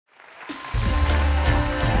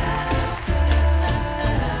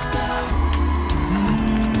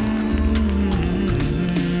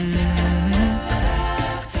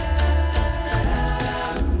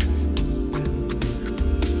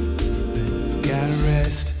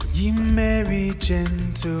rest, ye merry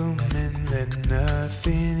gentlemen, let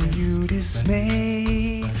nothing you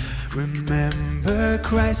dismay. Remember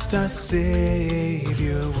Christ our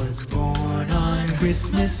Savior was born on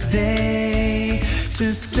Christmas Day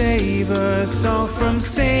to save us all from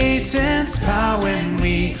Satan's power when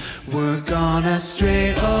we were gone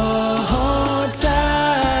astray. Oh,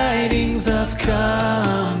 tidings of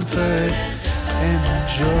comfort and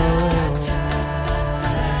joy.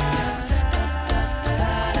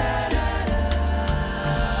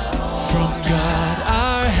 From God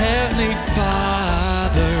our Heavenly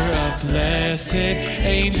Father, a blessed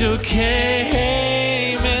angel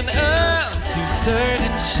came, and unto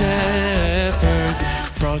certain shepherds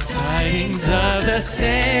brought tidings of the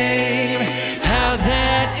same, how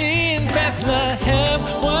that in Bethlehem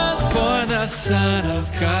was born the Son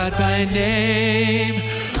of God by name.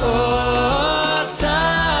 Oh,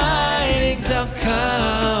 tidings of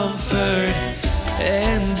comfort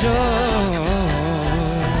and joy.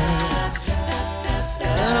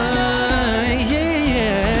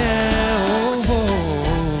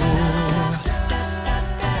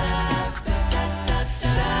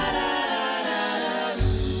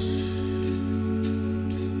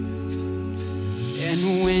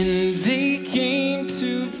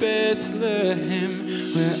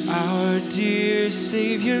 Where our dear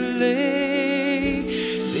Savior lay,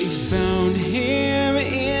 they found him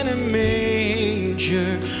in a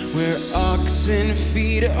manger where oxen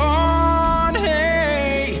feed on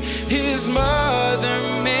hay. His mother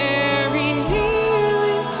Mary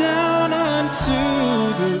kneeling down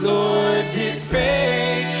unto the Lord did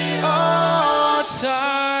pray. Oh,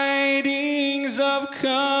 tidings of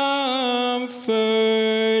comfort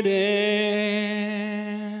and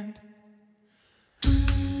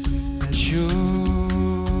joy.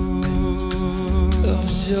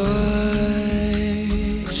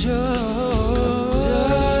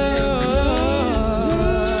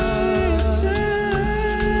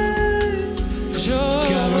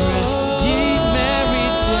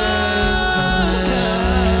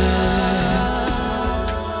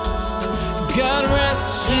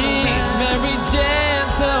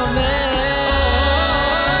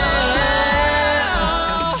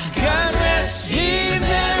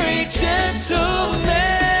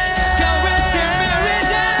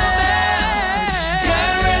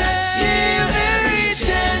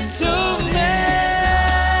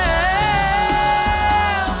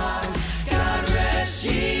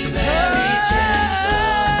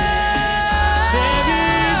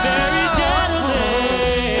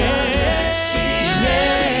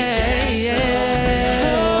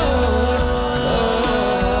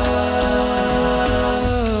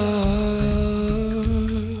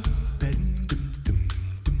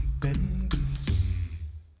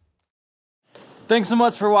 Thanks so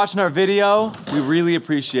much for watching our video. We really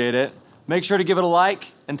appreciate it. Make sure to give it a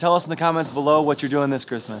like and tell us in the comments below what you're doing this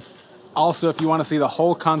Christmas. Also, if you want to see the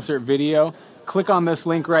whole concert video, click on this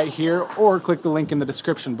link right here or click the link in the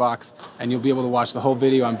description box and you'll be able to watch the whole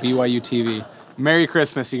video on BYU TV. Merry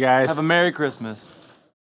Christmas, you guys. Have a Merry Christmas.